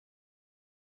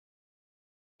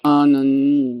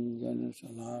ज्ञानाञ्जनशलाकया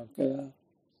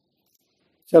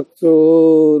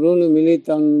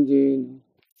चक्षुरुन्मिलितं येन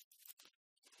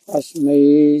तस्मै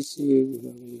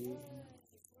श्रीगुरवे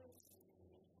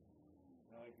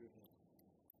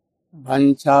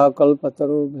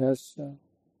वाञ्छाकल्पतरुभ्यश्च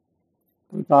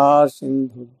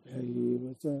कृपासिन्धुभ्यैव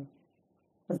च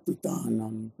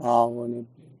पतितानां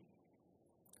पावनेभ्यो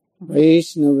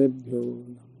वैष्णवेभ्यो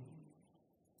नमः।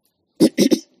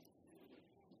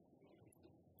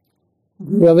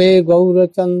 गुरवे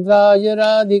गौरचन्द्राय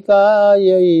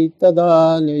राधिकायै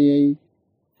तदालयै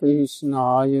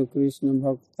कृष्णाय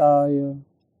कृष्णभक्ताय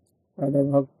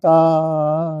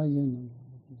तद्भक्ताय नमः।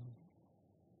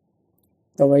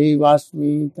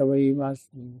 तवैवास्मि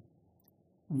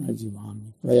न जीवामि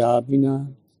त्वया विना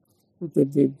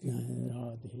दिव्याय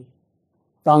राधे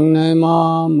तं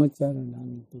माम चरणं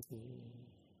तुते।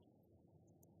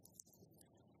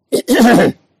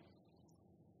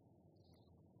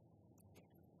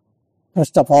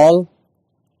 First of all,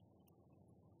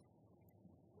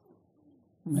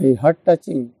 my heart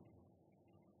touching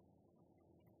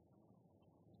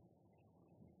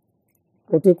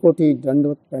koti koti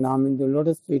dandavat pranam in the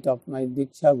lotus feet of my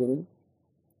Diksha Guru,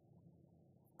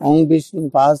 Om Vishnu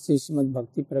Pasi Srimad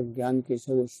Bhakti Pragyan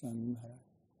Keshav Goswami Maharaj.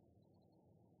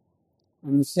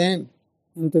 And same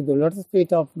into the lotus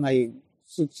feet of my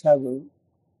Shiksha Guru,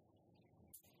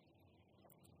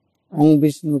 Om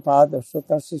Vishnu Pada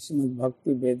Sotasi Srimad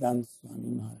Bhakti Vedanta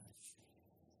Swami Maharaj.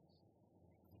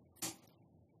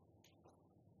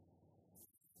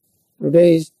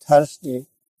 Today is Thursday.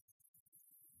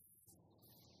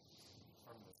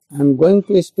 I am going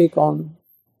to speak on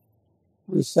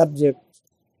the subject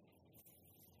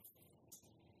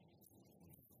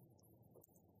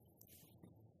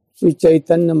Sri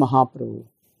Chaitanya Mahaprabhu,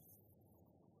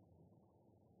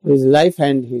 his life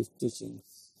and his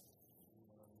teachings.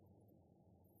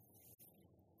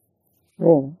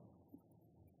 So,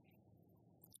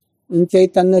 in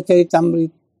Chaitanya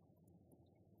Charitamrita,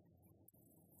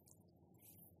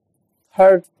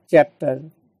 third chapter,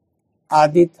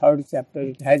 Adi third chapter,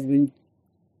 it has been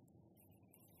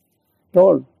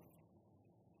told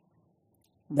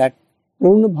that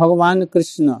Purna Bhagavan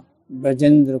Krishna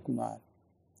Brajendra Kumar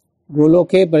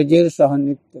Goloke Brajer Saha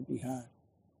Nitya Vihar.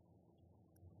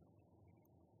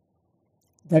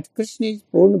 That Krishna is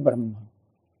Purna Brahma,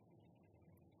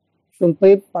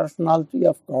 supreme personality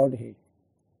of Godhead.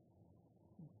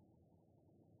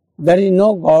 There is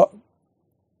no God,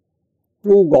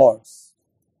 two gods,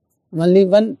 only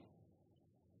one.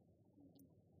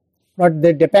 But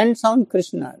they depends on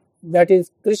Krishna. That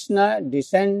is, Krishna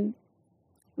descend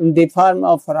in the form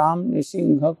of Ram,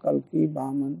 Nisingha, Kalki,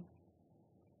 Vaman,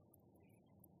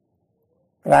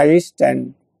 Christ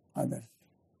and others,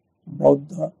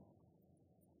 Buddha,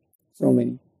 so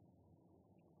many.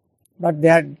 But they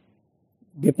are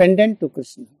dependent to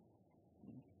Krishna.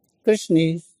 Krishna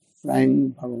is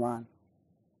Swayam Bhagavan.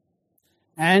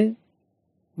 And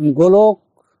in Golok,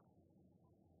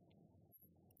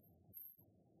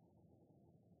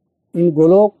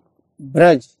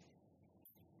 Braj,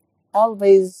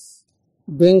 always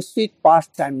doing sweet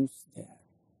pastimes there.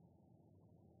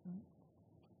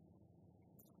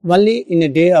 Only in a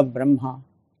day of Brahma,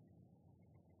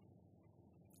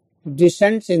 he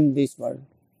descends in this world,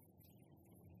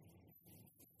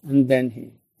 and then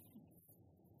he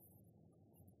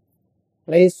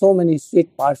plays so many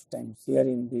sweet pastimes here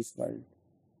in this world.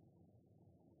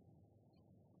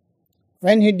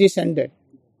 When he descended,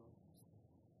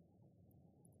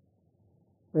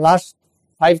 last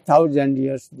 5,000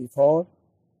 years before,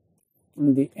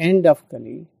 in the end of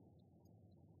Kali,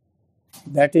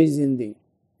 that is in the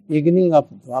beginning of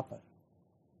Dwapar.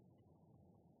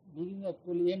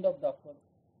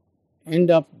 End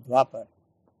of Dwapar.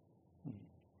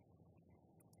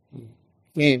 He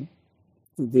came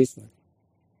to this world.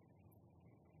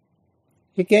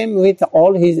 He came with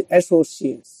all his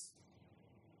associates.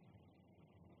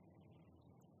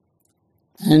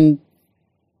 And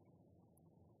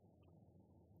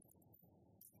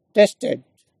tested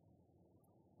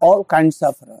all kinds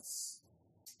of rasa.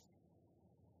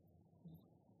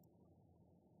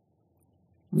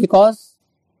 Because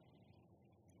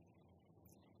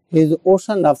he is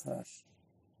ocean of rasa.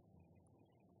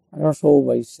 Raso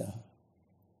Vaisya.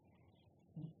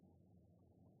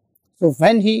 So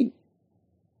when he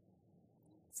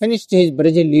finished his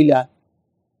Braja Leela,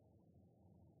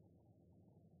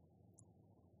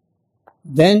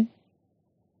 then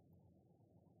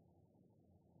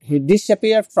he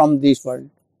disappeared from this world.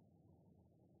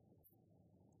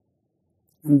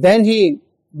 And then he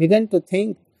began to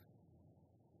think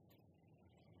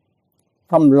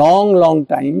from long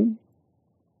time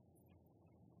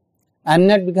I am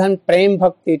not begun prem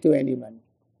bhakti to anyone.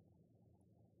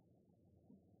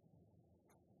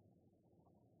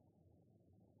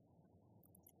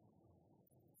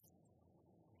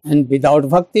 And without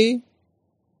bhakti,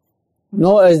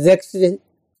 no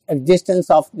existence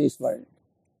of this world.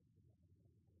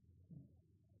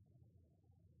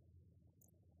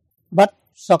 But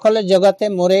sakala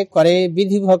jagate more kare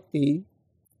vidhi bhakti,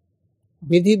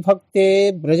 vidhi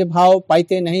bhakte braj bhav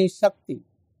paite nahi shakti.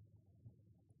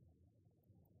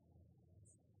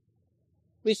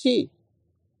 We see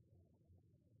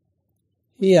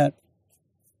here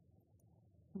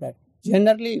that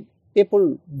generally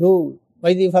people do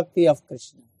Vaidhi Bhakti of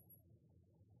Krishna,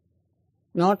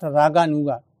 not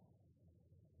Raganuga.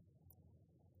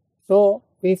 So,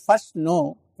 we first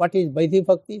know what is Vaidhi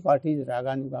Bhakti, what is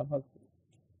Raganuga Bhakti.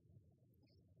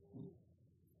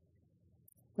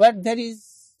 But there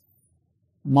is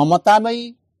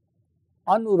Mamatamai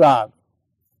Anurag,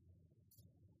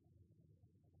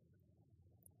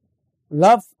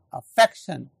 love,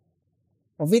 affection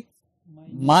with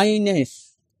minus.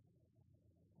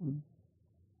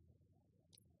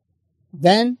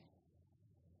 Then,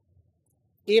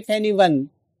 if anyone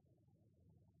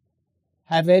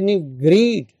have any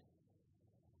greed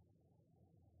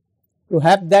to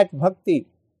have that bhakti,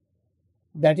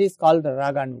 that is called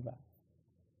Raganuga.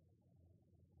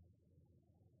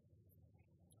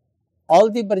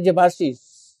 All the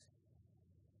Brajavasis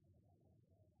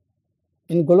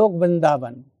in Golok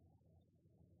Vrindavan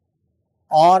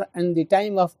or in the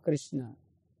time of Krishna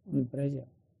in Braja,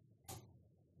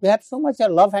 we have so much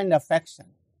of love and affection.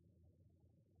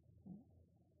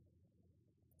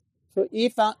 So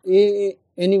if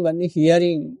anyone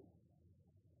hearing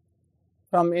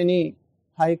from any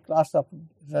high class of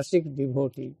Rasik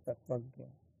devotee,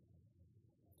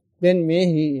 then may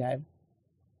he have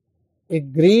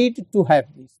agreed to have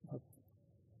this bhakti.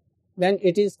 Then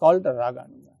it is called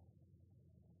Raganuga.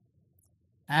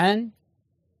 And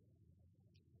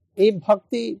if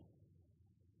bhakti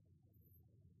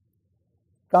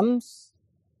comes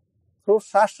through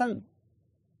shasana,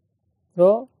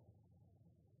 through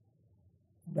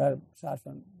dharma,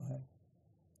 shasana.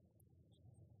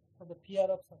 For the fear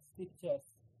of scriptures.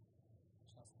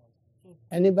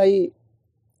 Anybody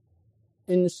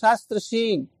in Shastra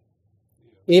seeing,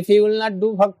 if he will not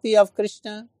do bhakti of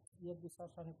Krishna,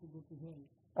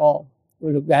 oh,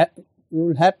 you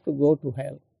will have to go to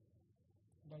hell.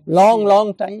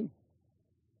 Long time.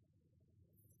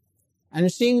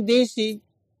 And seeing this, he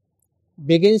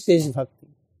begins his bhakti.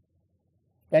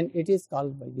 Then it is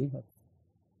called Vaidhi Bhakti.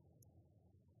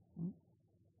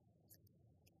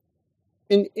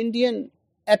 In Indian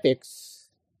epics,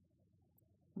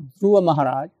 Dhruva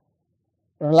Maharaj,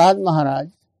 Prahlad Maharaj,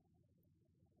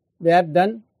 they have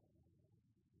done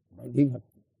Vaidhi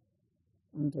Bhakti,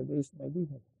 introduced Vaidhi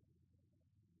Bhakti.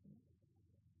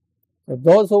 So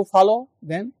those who follow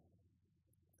them,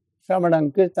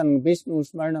 Shravanam, Kirtanam, Vishnu,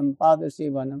 Smaranam, Pada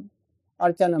Sevanam,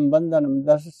 Archanam, Bandhanam,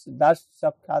 Das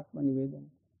Sakhatma Nivedanam.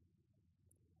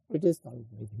 It is called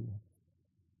Vaidhi Bhakti.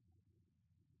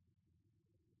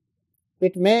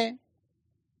 It may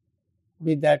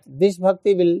be that this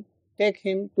bhakti will take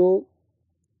him to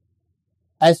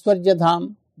Aishwarya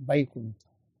Dham, Vaikuntha,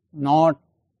 not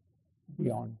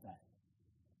beyond that.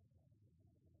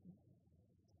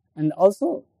 And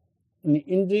also, in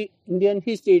Indian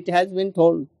history, it has been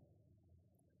told,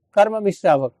 Karma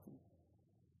Mishra Bhakti.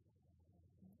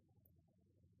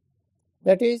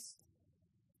 That is,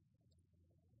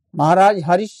 Maharaj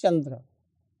Harishchandra,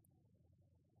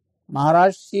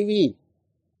 Maharaj Sivi,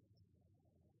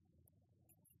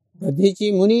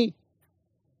 Dadhichi Muni,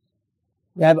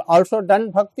 they have also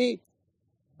done bhakti,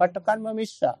 but Karma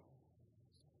Mishra.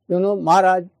 You know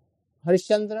Maharaj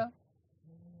Harishchandra,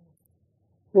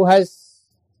 who has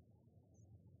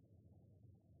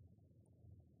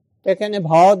taken a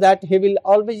vow that he will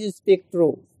always speak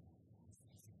truth.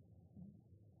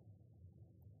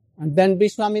 And then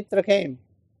Vishwamitra came,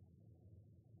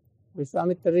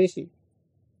 Vishwamitra Rishi,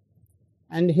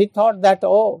 and he thought that,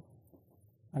 oh,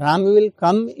 Ram will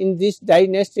come in this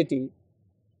dynasty,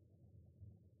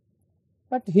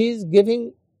 but he is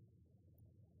giving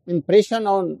impression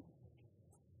on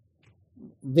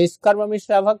this Karma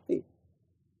Mishra Bhakti.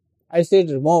 I said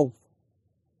remove,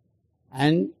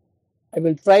 and I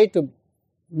will try to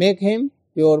make him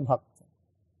pure Bhakta.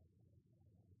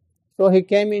 So he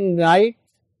came in night,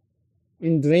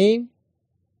 in dream,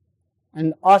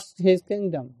 and asked his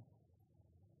kingdom.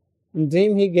 In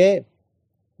dream he gave.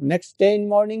 Next day in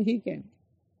morning he came.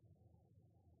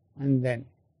 And then,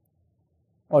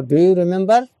 oh, do you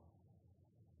remember?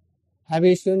 Have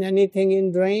you seen anything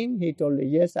in dream? He told me,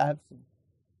 yes, I have seen.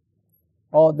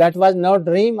 Oh, that was no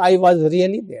dream, I was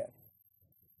really there.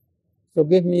 So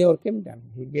give me your kingdom.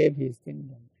 He gave his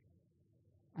kingdom.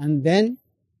 And then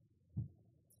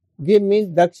give me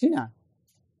dakshina.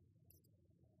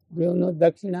 Do you know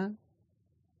dakshina?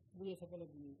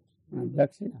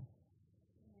 Dakshina.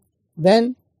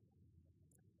 Then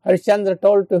Harishchandra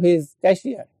told to his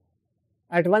cashier,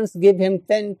 at once give him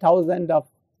 10,000 of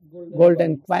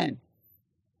golden coin.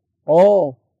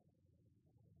 Oh,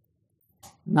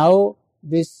 now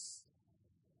this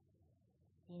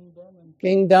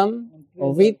kingdom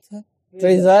with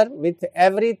treasure, with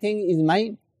everything is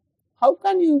mine. How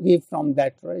can you give from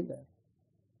that treasure?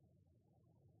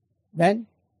 Then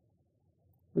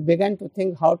we began to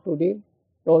think how to deal.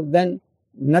 So then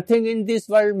nothing in this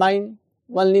world mine,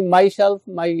 only myself,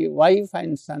 my wife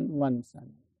and son, one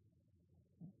son.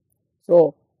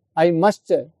 So I must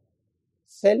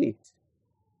sell it.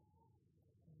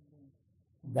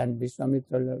 Then Vishwamitra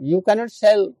told, you cannot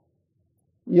sell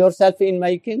yourself in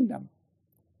my kingdom.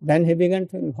 Then he began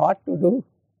to think what to do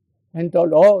and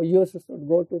told, oh, you should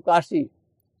go to Kashi.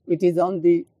 It is on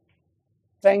the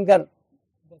triangle.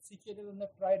 Situated on the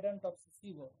trident of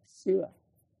Shiva. Shiva.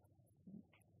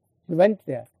 He went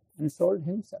there and sold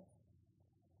himself.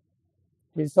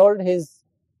 He sold his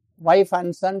wife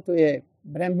and son to a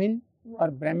Brahmin or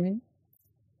Brahmin,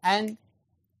 and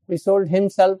he sold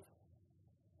himself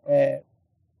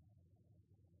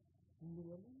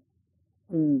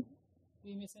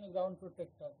Freemason ground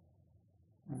protector.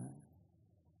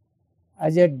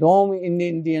 As a dome in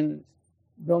Indian,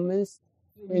 dome means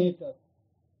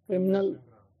criminal.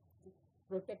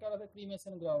 Protector of a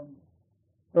cremation ground.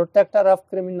 Protector of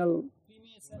criminal.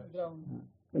 Cremation ground.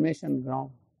 Cremation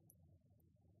ground.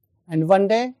 And one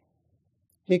day,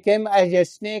 he came as a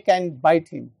snake and bite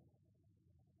him.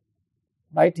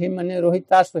 Bite him and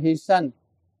Rohitasva, his son.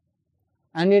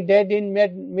 And he died in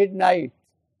midnight.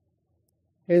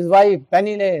 His wife,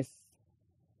 penniless,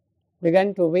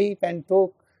 began to weep and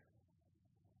took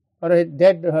her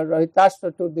dead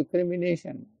Rohitasva to the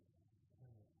cremation.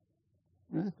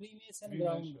 Cremation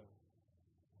ground.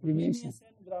 Cremation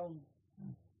ground.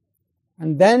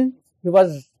 And then he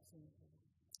was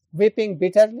weeping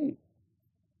bitterly.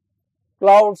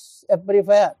 Clouds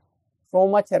everywhere, so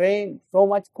much rain, so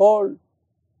much cold.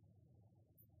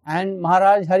 And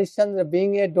Maharaj Harishchandra,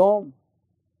 being a dome,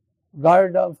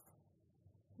 guard of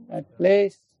that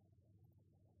place,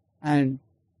 and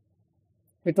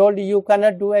he told you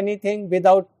cannot do anything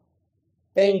without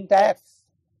paying tax.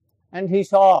 And he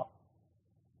saw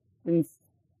in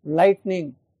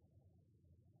lightning,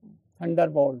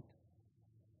 thunderbolt.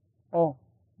 Oh,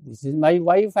 this is my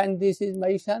wife and this is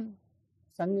my son.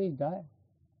 Son is died.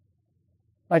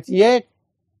 But yet,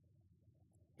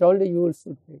 told you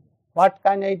should pay. What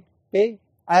can I pay?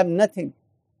 I have nothing.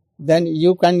 Then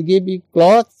you can give me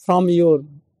cloth from your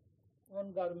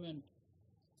own garment.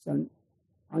 Son,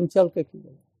 Anchal ke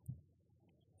kiya.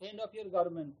 End of your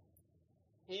garment.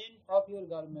 End of your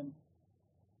garment.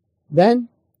 Then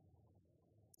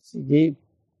she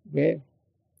gave,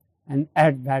 and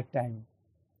at that time,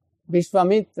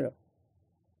 Vishwamitra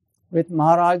with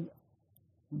Maharaj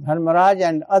Dharmaraj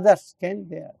and others came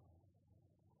there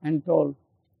and told,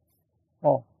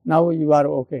 oh, now you are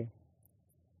okay.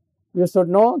 You should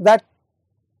know that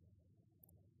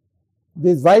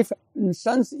this wife and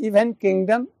sons, even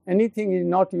kingdom, anything is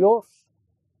not yours.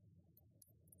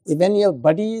 Even your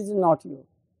body is not yours.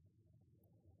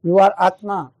 You are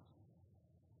Atma,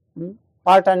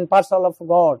 part and parcel of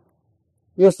God.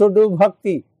 You should do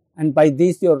bhakti, and by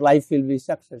this your life will be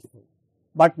successful.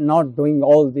 But not doing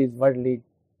all these worldly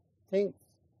things.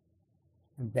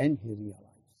 And then he realized.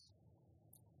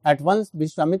 At once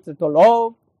Vishwamitra told,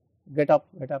 oh, get up.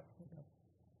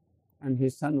 And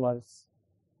his son was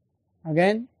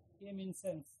again came in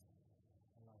sense.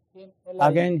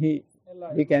 Again he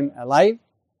became alive,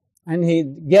 and he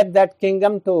gave that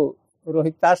kingdom to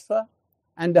Rohitasva,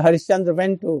 and Harishchandra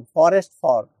went to forest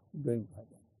for doing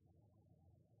bhajan.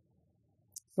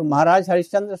 So Maharaj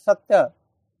Harishchandra Satya,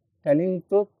 telling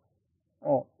truth,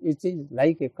 oh, it is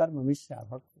like a karma mishra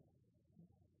bhakti.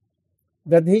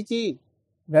 Dadhichi,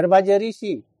 Garbaja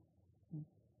Rishi,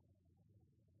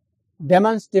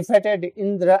 demons defeated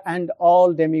Indra and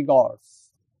all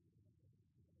demigods.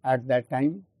 At that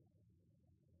time,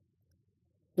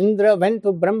 Indra went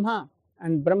to Brahma,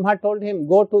 and Brahma told him,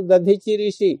 go to Dadhichi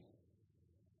Rishi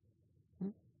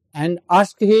and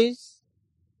ask his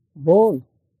bone.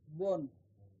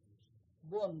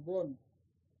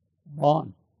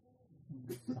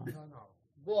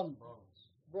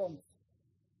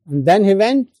 And then he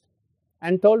went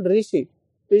and told Rishi.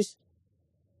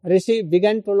 Rishi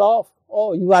began to laugh.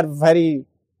 Oh, you are very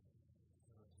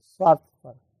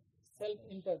Swartha.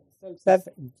 Self-interest.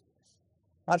 Self-interest.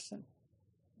 Person.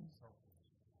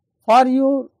 For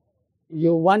you,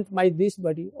 you want my this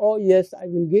body. Oh yes, I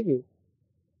will give you.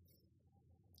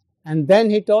 And then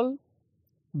he told,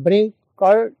 bring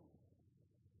curd,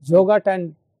 yogurt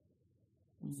and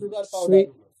Sugar powder. sweet,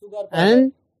 Sugar powder.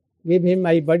 and give him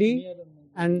my body, Near the-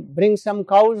 and bring some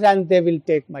cows, and they will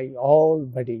take my whole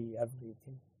body,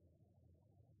 everything.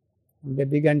 And they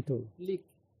began to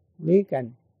Leak.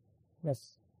 and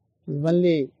yes,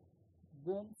 only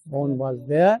Bones. bone was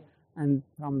there, and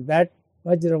from that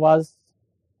Vajra was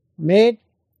made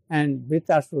and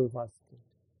Vritasur was killed.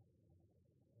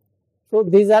 So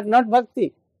these are not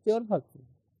bhakti, pure bhakti.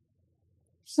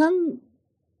 Some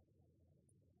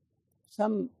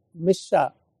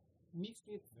mishra, Mixed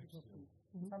with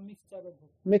some mixture of both.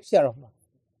 mixture of bhakti.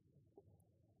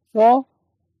 So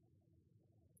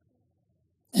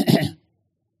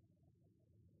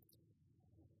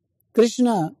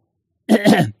Krishna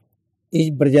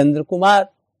is Brajendra Kumar.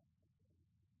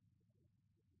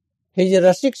 He is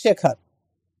Rasik Shekhar.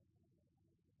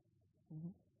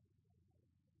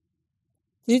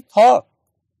 He thought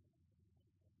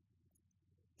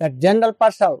that general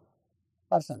persons,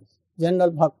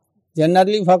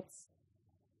 generally bhakts,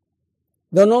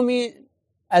 they know me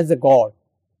as a god.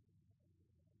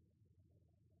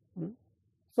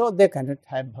 So they cannot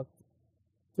have bhakti,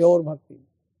 pure bhakti.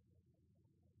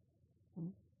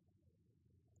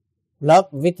 Love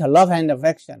with love and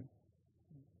affection.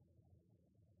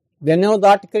 They know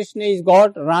that Krishna is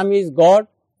God, Ram is God,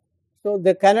 so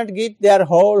they cannot give their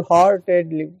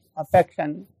wholehearted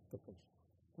affection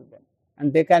to them.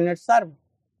 And they cannot serve.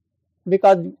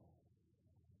 Because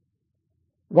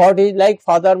God is like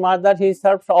father, mother, he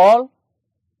serves all.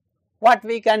 What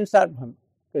we can serve him?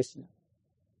 Krishna.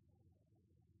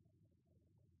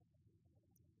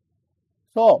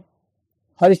 So,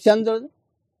 Harishchandra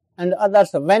and others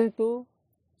went to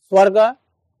Swarga,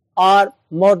 or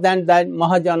more than that,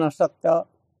 Mahajana Satya.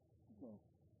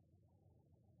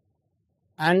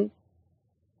 And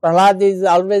Prahlad is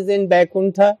always in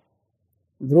Vaikuntha.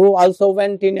 Dhruv also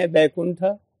went in a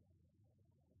Vaikuntha.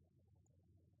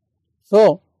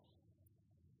 So,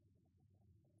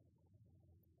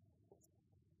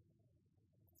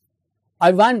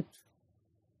 I want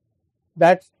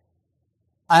that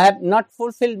I have not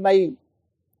fulfilled my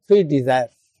 3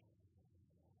 desires.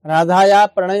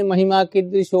 Radhaya pranay mahima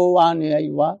kidrisho va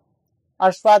niyaiva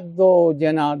ashwaddo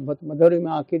janadbhat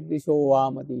madhurima kidrisho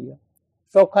va madiya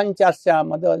shokhanchasya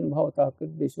madan bhavata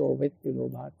kidrisho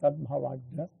vettilo bhatad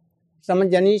bhavadya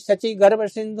samajani sachi garva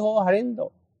sindho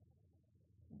harindo.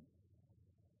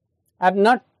 I have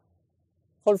not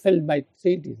fulfilled my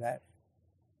 3 desires.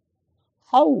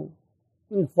 How?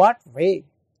 In what way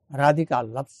Radhika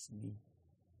loves me?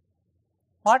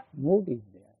 What mood is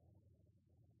there?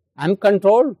 I am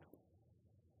controlled.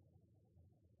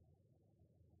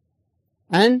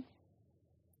 And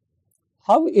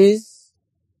how is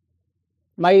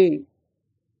my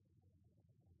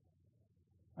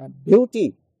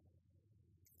beauty?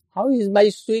 How is my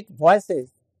sweet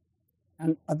voices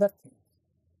and other things?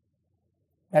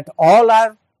 That all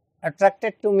are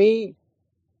attracted to me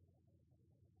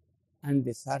and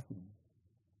they serve me.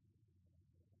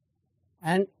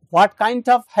 And what kind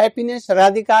of happiness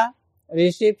Radhika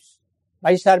receives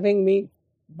by serving me,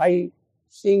 by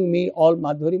seeing me all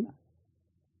Madhurima.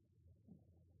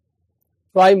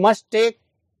 So I must take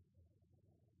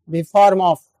the form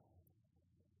of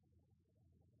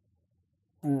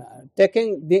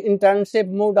taking the internship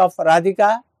mood of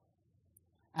Radhika,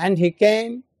 and he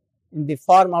came in the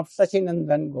form of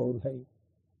Sachinandan Gaurhai.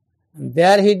 And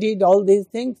there he did all these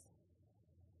things.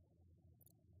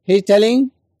 He is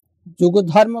telling, Jugu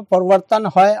dharma parvartan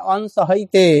hoy ans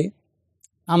haite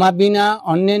ama bina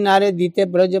अन्य नारे दीते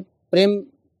ब्रज प्रेम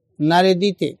नारे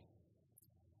दीते.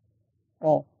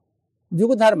 Oh,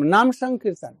 जुग धर्म नाम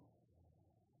संकीर्तन.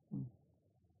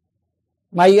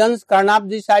 My अंश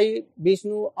कर्णाब्द साई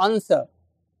Vishnu अंश,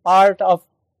 part of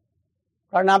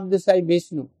कर्णाब्द Sai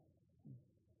Vishnu,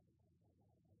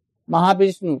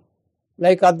 Mahavishnu,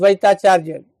 like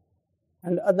Advaitacharya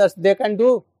and others, they can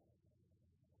do.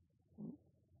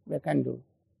 They can do.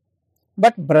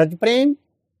 But Braj Prem,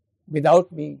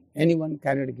 without me, anyone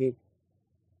cannot give.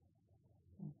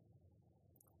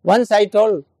 Once I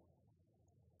told,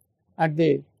 at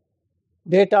the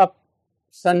date of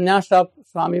sannyas of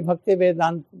Swami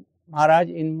Bhaktivedanta Maharaj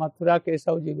in Mathura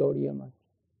Kesavji Gauriya Math,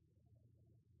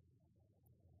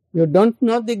 you don't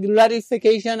know the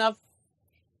glorification of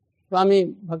Swami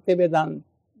Bhaktivedanta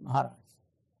Maharaj.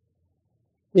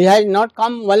 He has not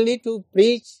come only to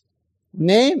preach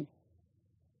name.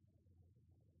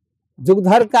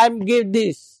 Jugdhar can give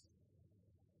this.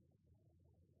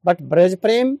 But Braj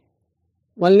Prem,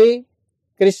 only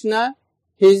Krishna,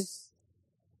 his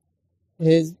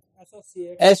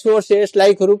associates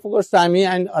like Rupa Goswami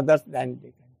and others than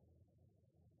they can.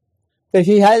 So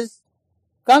he has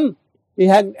come, he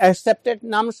had accepted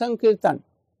Nam Sankirtan.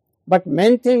 But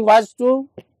main thing was to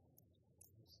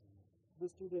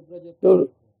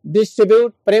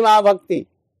distribute Prema Bhakti.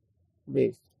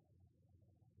 This.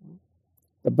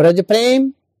 The Braj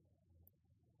Prem,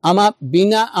 ama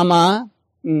bina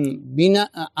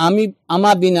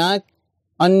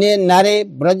अन्य नारे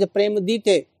ब्रज प्रेम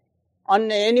दीते.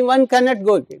 अन्य anyone cannot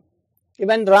go give.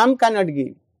 Even Ram cannot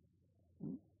give.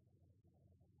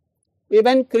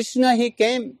 Even Krishna, he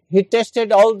came, he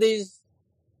tested all these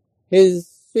his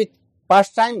sweet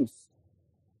pastimes,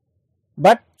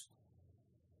 but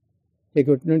he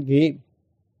could not give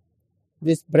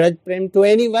this Braj Prem to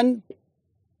anyone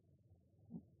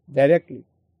directly.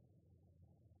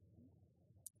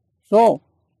 So,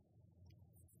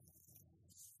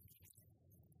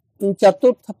 in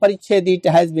Chaturtha Pariched it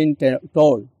has been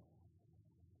told,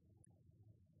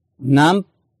 नाम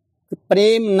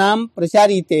प्रेम नाम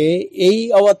प्रचारिते यही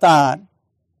अवतार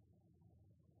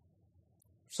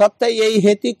सत्य यही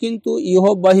हेतु किंतु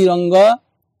यहो बहिरंग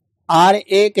आर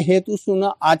एक हेतु सुन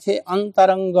आछे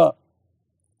अंतरंग.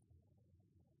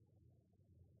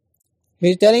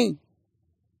 He is telling,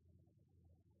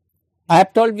 I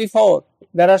have told before,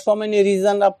 there are so many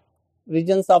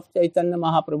regions of Chaitanya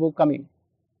Mahaprabhu coming.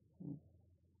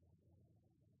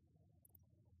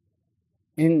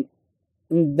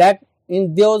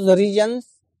 In those regions,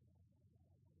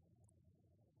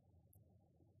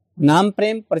 Nam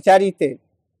Prem Pracharite,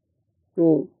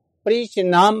 to preach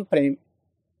Nam Prem,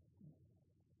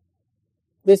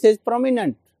 this is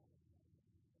prominent.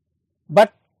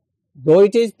 But though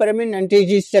it is prominent, it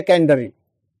is secondary.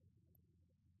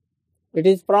 It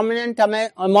is prominent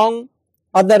among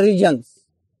other regions,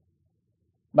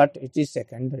 but it is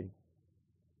secondary.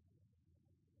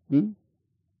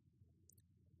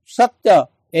 सत्य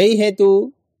यही हेतु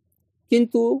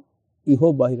किंतु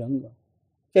इहो बहिरंग.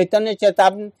 चैतन्य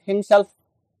चैतन्य himself,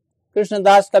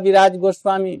 Krishnadas Kaviraj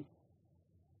Goswami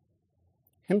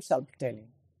himself telling,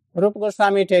 Rupa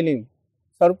Goswami telling,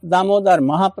 Sarup Damodar,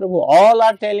 Mahaprabhu, all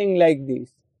are telling like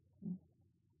this.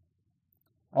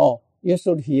 Oh, you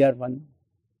should hear one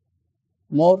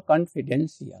more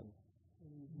confidential.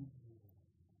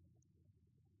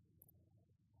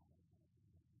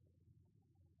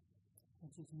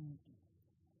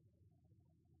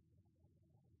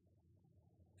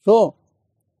 So,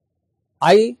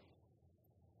 I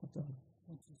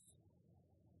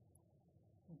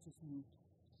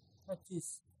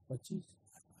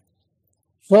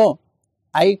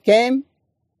came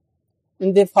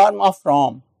in the form of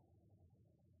Ram.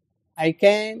 I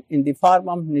came in the form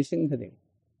of Nishingadev.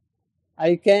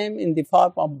 I came in the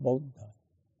form of Buddha.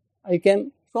 I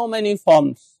came so many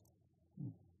forms.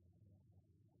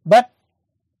 But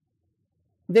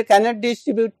they cannot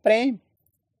distribute prem.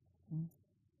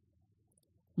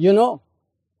 You know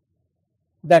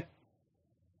that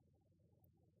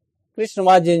Krishna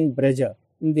was in Braja,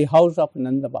 in the house of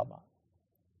Nanda Baba.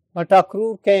 But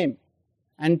Akrur came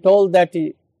and told that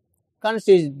Kans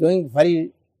is doing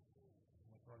very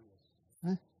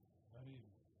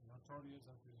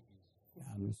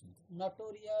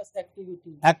notorious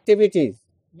activities,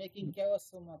 making chaos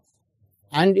so much.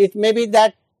 And it may be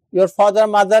that your father,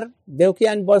 mother, Devaki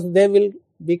and Vasudev will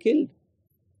be killed.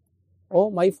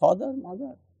 Oh, my father,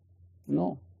 mother.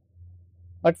 No.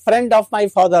 But friend of my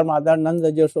father, mother,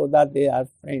 Nanda, Yashoda, they are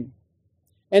friends.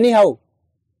 Anyhow,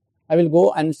 I will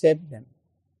go and save them.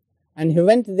 And he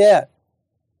went there.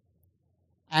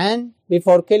 And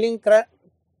before killing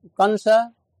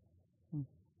Kansa,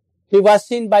 he was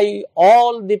seen by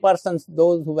all the persons,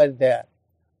 those who were there.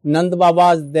 Nanda Baba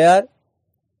was there.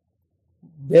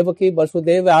 Devaki,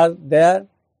 Vasudeva are there.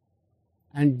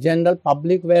 And general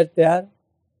public were there.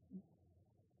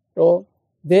 So,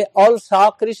 they all saw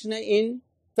Krishna in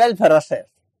 12 rases.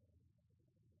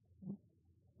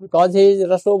 Because he is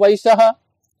Raso Vaishaha.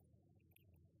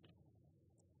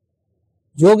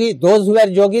 Yogi, those who were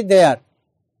yogi there,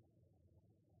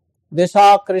 they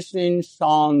saw Krishna in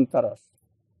Shantaras.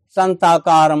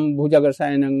 Santakaram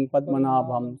Bhujagasayanam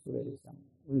Padmanabham Suresham.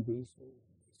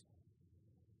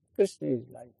 Krishna is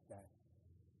like that.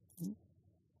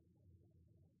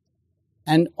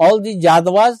 And all the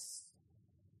Jadavas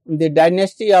in the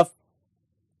dynasty of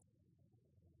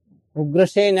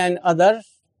Ugrasen and others,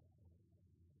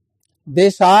 they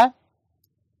saw,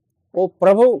 oh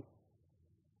Prabhu,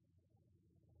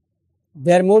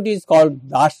 their mood is called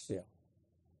Dasya.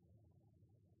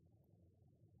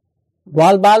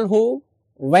 Gwalbal, who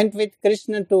went with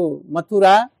Krishna to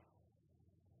Mathura,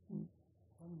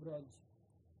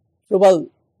 Subal,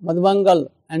 Madhvangal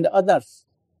and others,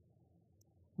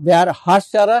 they are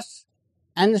Harsharas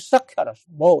and Sakharas,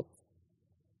 both.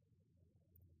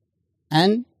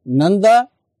 And Nanda,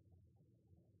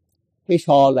 he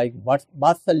saw like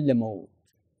Vatsalya mode.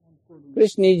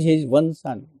 Krishna is his one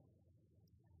son.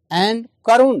 And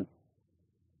Karun,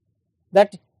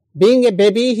 that being a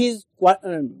baby, he is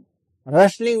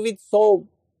wrestling with so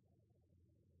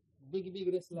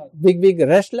big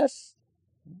wrestlers.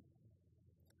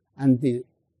 And the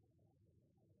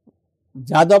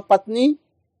Jadav Patni,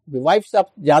 the wives of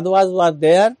Jadavas were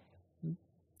there.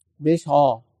 They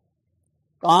saw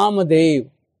Kamadev,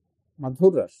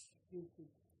 Madhuras.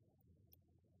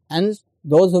 And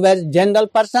those who were general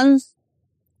persons,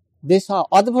 they saw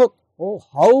Adbhut. Oh,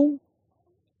 how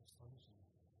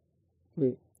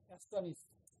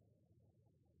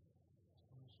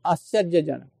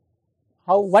Ascharyajanak.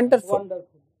 How wonderful.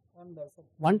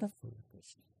 Wonderful.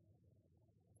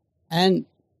 And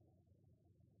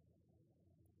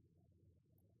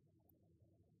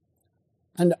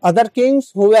other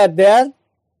kings who were there,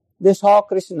 they saw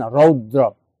Krishna,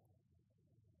 Raudra.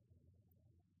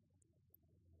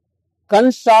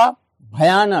 Kansa,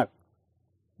 Bhayanak.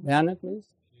 Bhayanak means?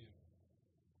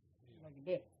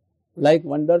 Like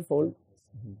wonderful.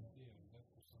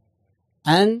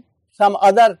 And some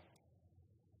other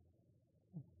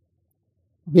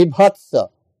Vibhatsa.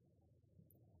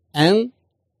 And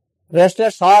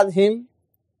wrestlers saw him.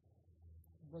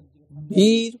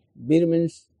 Bir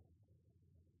means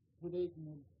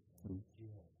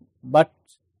but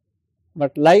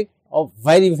like of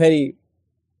very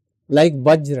like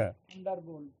Vajra.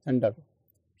 Thunderbolt.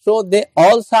 So they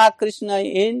all saw Krishna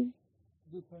in.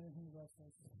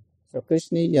 So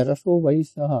Krishna is Raso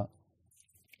Vaisaha.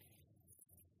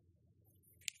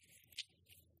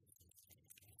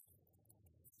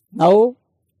 Now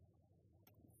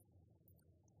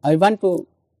I want to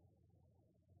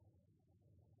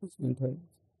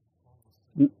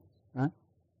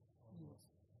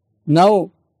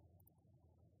now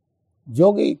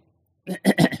Yogi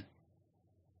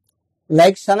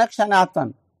like Sanak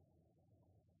Sanatan,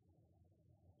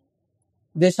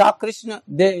 they saw Krishna,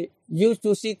 they used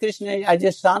to see Krishna as a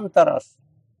Santaras.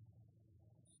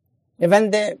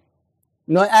 Even they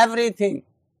know everything,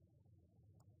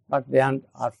 but they aren't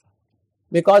Artha.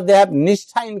 Because they have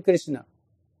Nishtha in Krishna.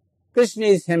 Krishna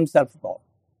is himself God.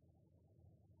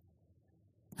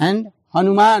 And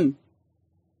Hanuman,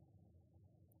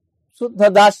 Suddha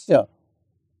Dasya,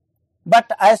 but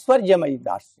Aishwarjamai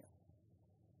Dasya.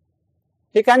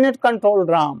 He cannot control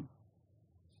Ram,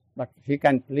 but he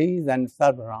can please and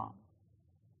serve Ram.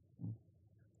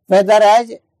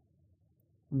 Whereas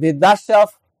the Dasya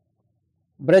of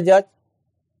Brajaj,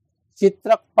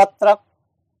 Chitrak, Patrak,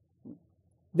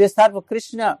 they serve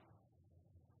Krishna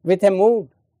with a mood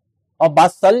of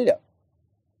Vatsalya.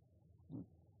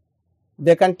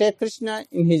 They can take Krishna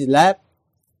in his lap,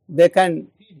 they can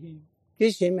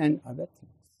kiss him and other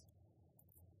things.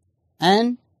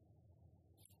 And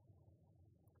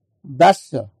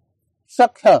Dasya,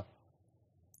 Sakha.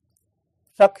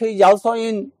 Sakha is also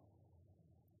in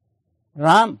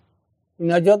Ram, in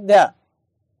Ajodhya.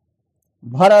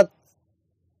 Bharat,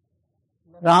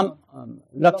 Ram,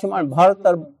 Lakshman, Bharat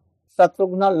or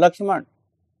Shatrugna, Lakshman.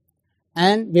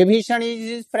 And Vibhishan is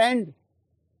his friend.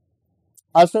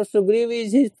 Also Sugriva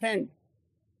is his friend.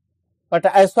 But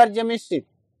Aishwarya Mishrit,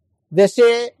 they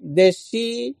say they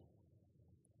see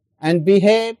and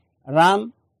behave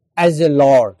Ram as a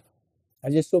Lord,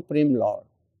 as a Supreme Lord.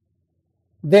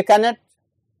 They cannot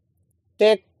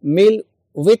take meal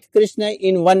with Krishna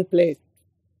in one place.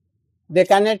 They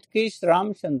cannot kiss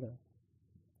Ramchandra.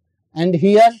 And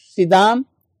here Siddham,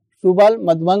 Subal,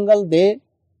 Madhvangal,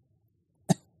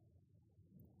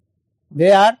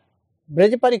 they are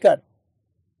Brajaparikar.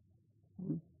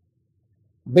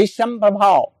 Visham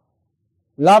Prabhav,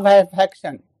 love and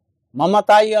affection,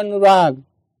 Mamatai Anurag.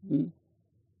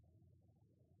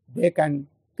 They can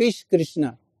kiss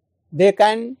Krishna. They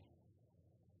can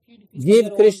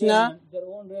give Krishna their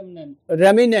own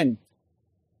remnant.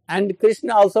 And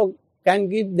Krishna also can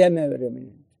give them a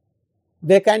remnant.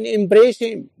 They can embrace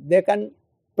him. They can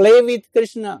play with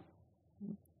Krishna.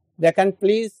 They can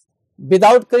please.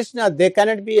 Without Krishna, they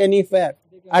cannot be anywhere.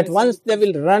 At once they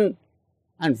will run.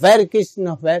 And where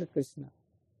Krishna, where Krishna.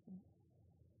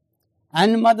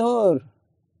 And Madhur,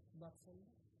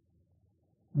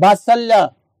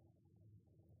 Vatsalya.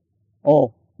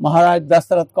 Oh, Maharaj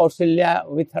Dasarath Kausalya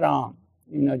with Ram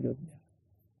in Ajodhya.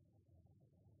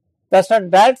 Dasarath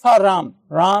died for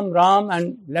Ram,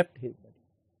 and left his body.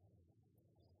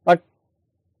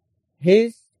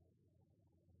 his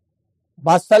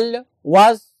Vatsalya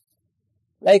was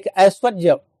like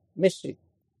Aishwarya mystery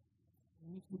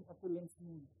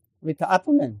with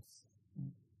opulence.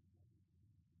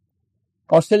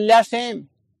 Kausalya same.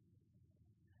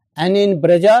 And in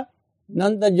Braja,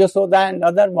 Nanda, Yashoda and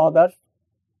other mothers,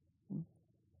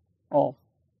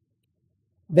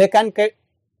 they can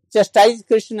chastise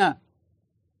Krishna.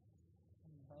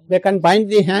 They can bind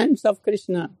the hands of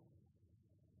Krishna.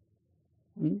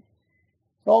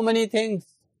 So many things.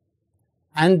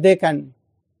 And they can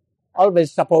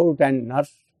always support and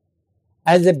nurse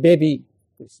as a baby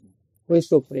Krishna, who is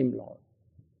Supreme Lord.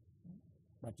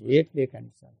 But yet they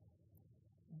can serve.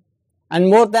 And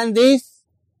more than this,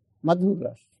 Madhur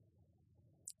Ras.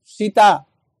 Sita,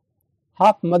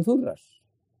 half Madhur Ras.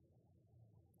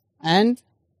 And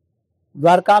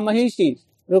Dwarka Mahishi,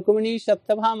 Rukmini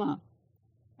Satyabhama,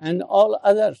 and all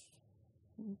others.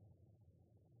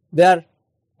 They are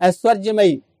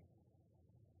Aishwarjamai.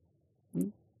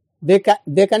 They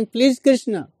can please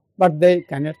Krishna, but they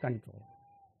cannot control.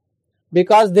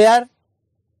 Because their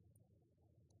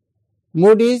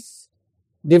mood is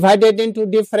divided into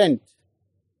different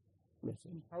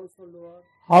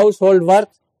household work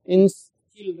in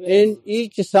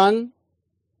each son.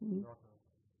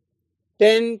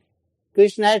 10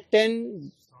 Krishna has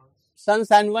 10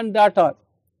 sons and 1 daughter,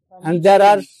 and there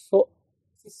are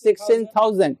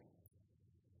 16,000.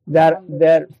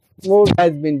 Their mood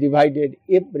has been divided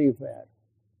everywhere.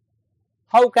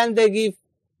 How can they give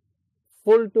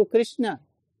full to Krishna?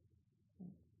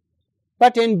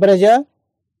 But in Braja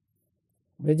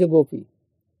Gopi,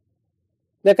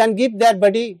 they can give their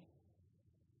body.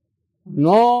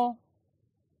 No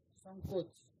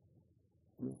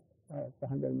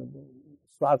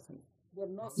swarth.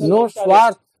 No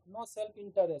swarth. No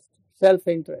self-interest.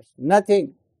 Self-interest.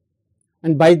 Nothing.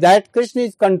 And by that Krishna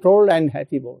is controlled and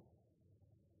happy both.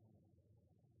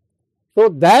 So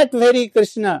that very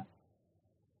Krishna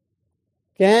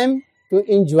came to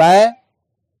enjoy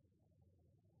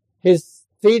his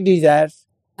 3 desires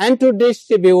and to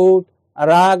distribute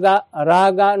raga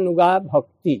nuga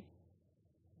bhakti.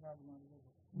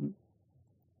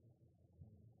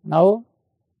 Now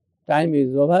time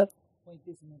is over.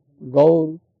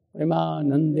 Gaur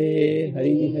Premanande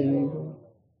Hari Hari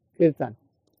Kirtan.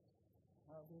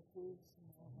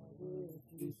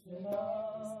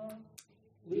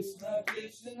 Krishna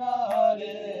Krishna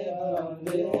Hare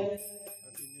Hare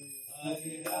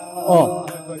Hare Rama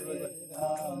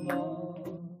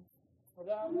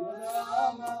Rama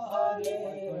Rama Hare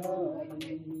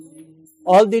Hare.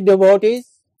 All the devotees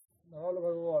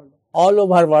All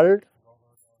over world.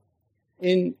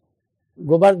 In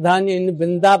Govardhan, in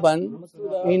Vrindavan,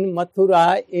 in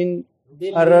Mathura, in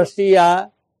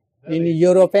Russia, in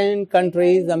European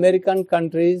countries, American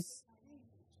countries,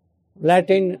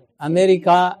 Latin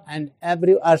America, and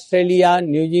every Australia,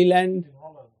 New Zealand,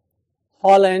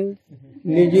 Holland,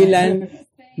 New Zealand,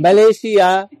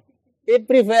 Malaysia,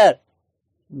 everywhere.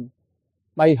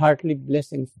 My heartily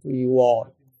blessings to you all.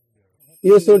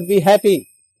 You should be happy.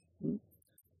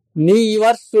 New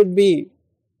Year should be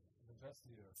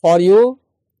for you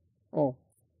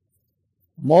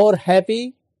more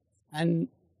happy, and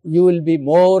you will be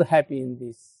more happy in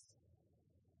this.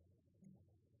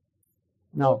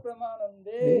 Now,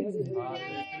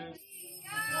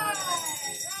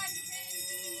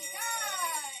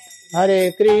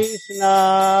 Hare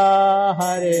Krishna,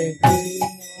 Hare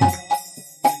Krishna,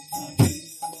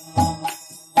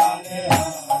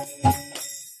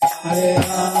 Hare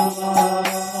Rama,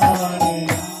 Hare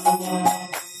Rama,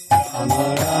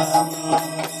 Rama Rama,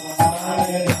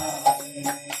 Hare Hare,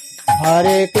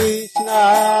 Hare Krishna,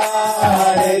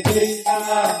 Hare Krishna,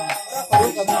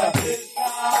 Krishna Krishna,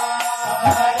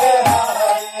 Hare Hare,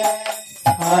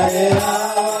 Hare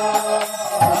Rama,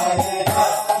 Hare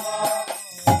Rama,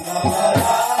 Rama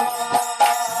Rama,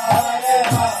 Hare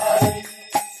Hare,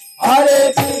 Hare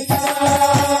Krishna,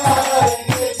 Hare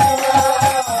Krishna,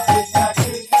 Krishna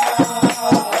Krishna,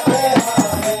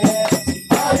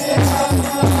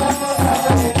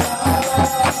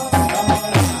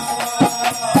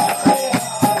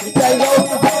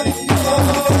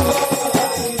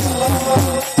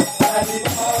 Hare Hare, Hare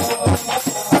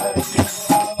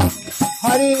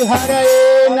Hare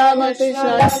Hare Nama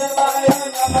Krishna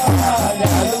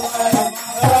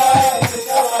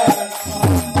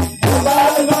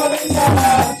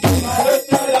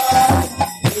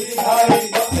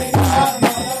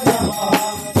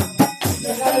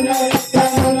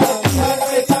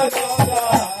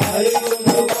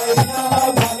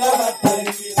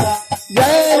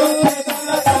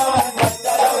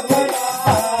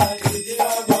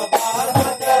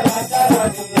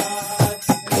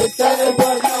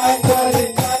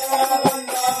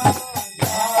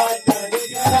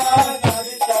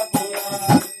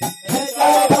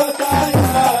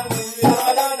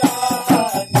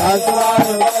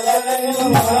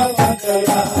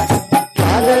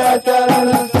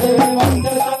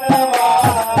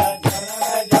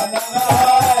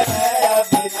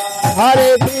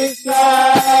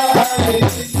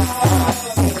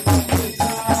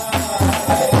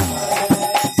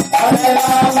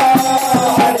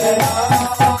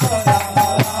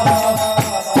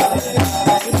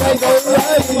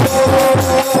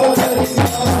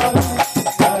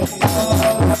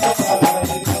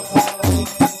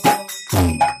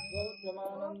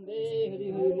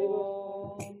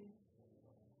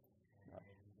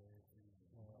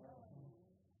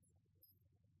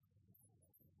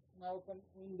open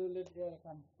window, let air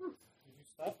come. Did you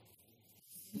stop?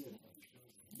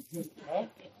 Huh?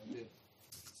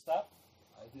 Stop?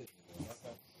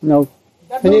 No.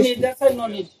 That no Finished? need, that side no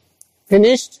need.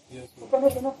 Finished?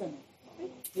 Open.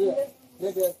 Here,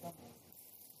 let air come.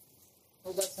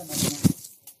 Oh, that's enough.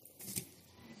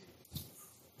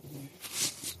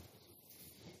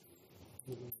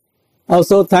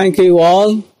 Also, thank you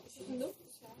all.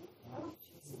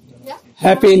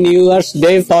 Happy New Year's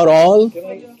Day for all. Can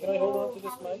I hold on to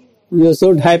this mic? You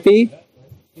should happy.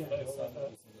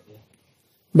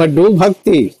 But do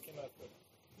bhakti.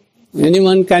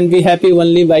 Anyone can be happy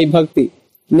only by bhakti.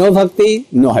 No bhakti,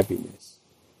 no happiness.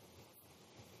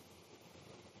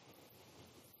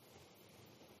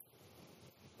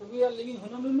 So we are living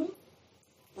Honolulu?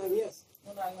 Yes.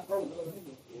 No, I'm not.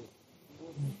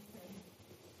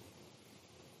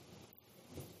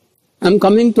 I'm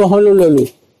coming to Honolulu,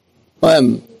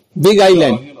 Big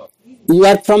Island. You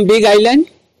are from Big Island?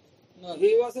 No,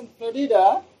 he was in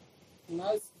Florida.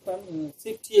 Now it's from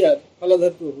shift here,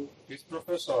 Kaladharpur. He's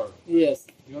professor. Yes.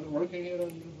 You are working here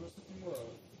at university or?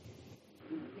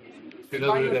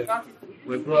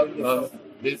 We brought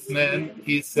this man.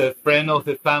 He's a friend of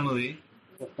the family.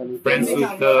 Friends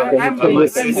with my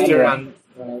sister and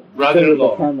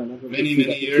brother-in-law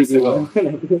many years ago.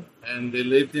 And they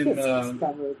lived in.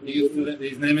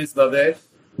 His name is Bavesh.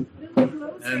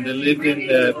 And they lived in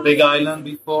Big Island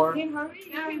before.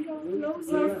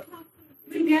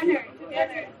 Together.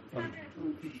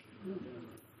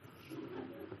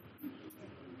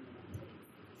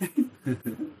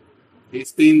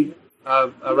 He's been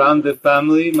around the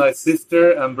family, my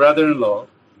sister and brother-in-law.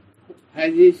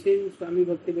 Has he seen Swami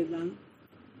Bhaktivedanta?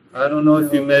 I don't know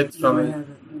if you met Swami.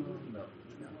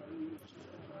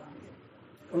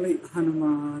 Only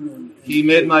Hanuman. He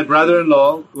met my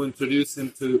brother-in-law, who introduced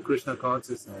him to Krishna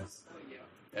consciousness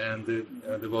and the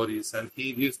devotees. And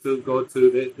he used to go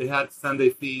to, they had Sunday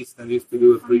feast and used to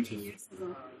do a preaching.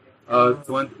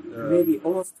 Maybe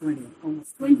almost 20.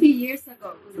 20 years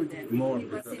ago. More, He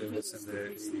was because it was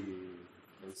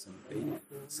in the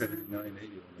 79,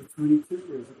 80. 22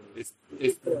 years ago.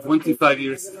 It's 25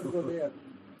 years ago.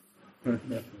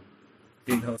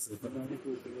 He knows it.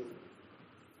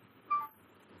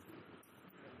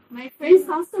 My friends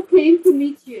also came to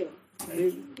meet you.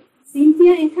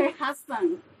 Cynthia and her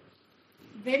husband.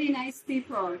 Very nice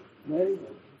people. Very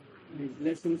good.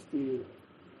 Blessings to you.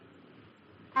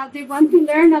 They want to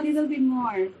learn a little bit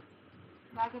more.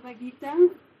 Bhagavad Gita.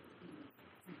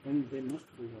 And they must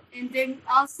be. And then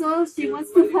also she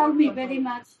wants to help me very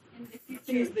much in the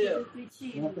future with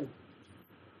preaching.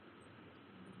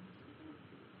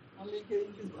 Only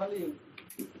English value.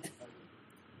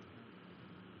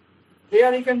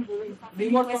 Here you can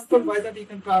remote control, by that you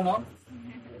can turn on.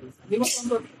 Remote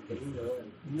control.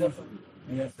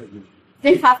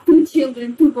 They have 2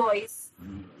 children, 2 boys.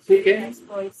 Okay. Nice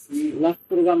boys. Last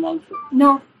program also.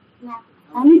 No.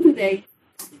 Only today.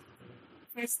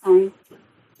 First time.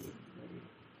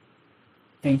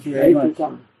 Thank you Very much.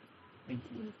 Come.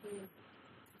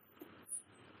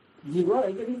 Jiva,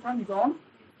 every time is on.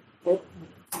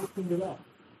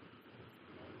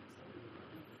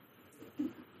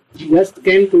 Just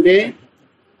came today.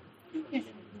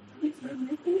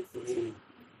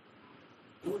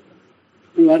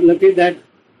 You are lucky that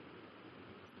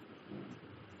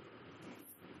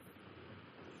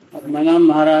Manam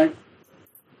Maharaj,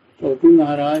 Chotu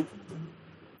Maharaj,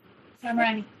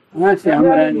 Samarani.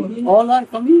 Syamarani, all are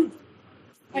coming.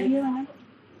 What do you want?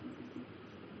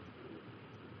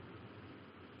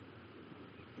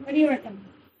 What do you recommend?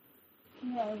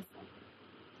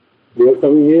 We are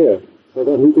coming here. So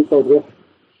that he took over.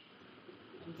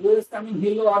 Who is coming?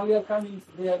 Hello, earlier coming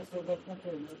there, so that's not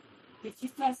very good. The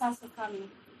Chitra is also coming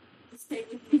to stay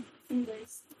with me 2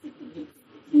 days.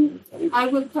 I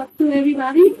will talk to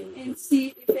everybody and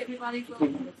see if everybody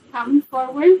will come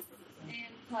forward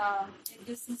and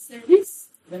do some service.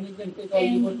 Then you can take all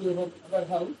you to our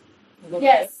house.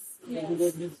 Yes. And we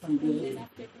will do some And day. then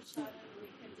after Prashadam, we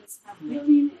can just have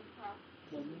meeting and talk.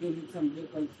 We will do some day.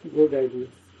 Good idea.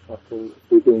 After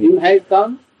You have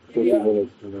come. 20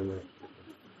 minutes.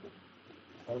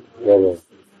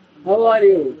 How are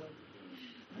you?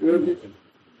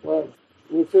 Well,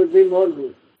 you should be more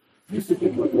good. Happy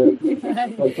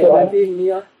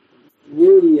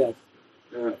New Year.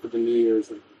 For the New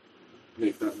Year's,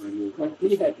 make that my move. But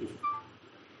be happy.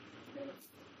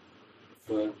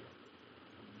 So,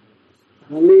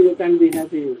 Only you can be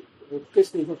happy with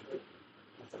Krishna.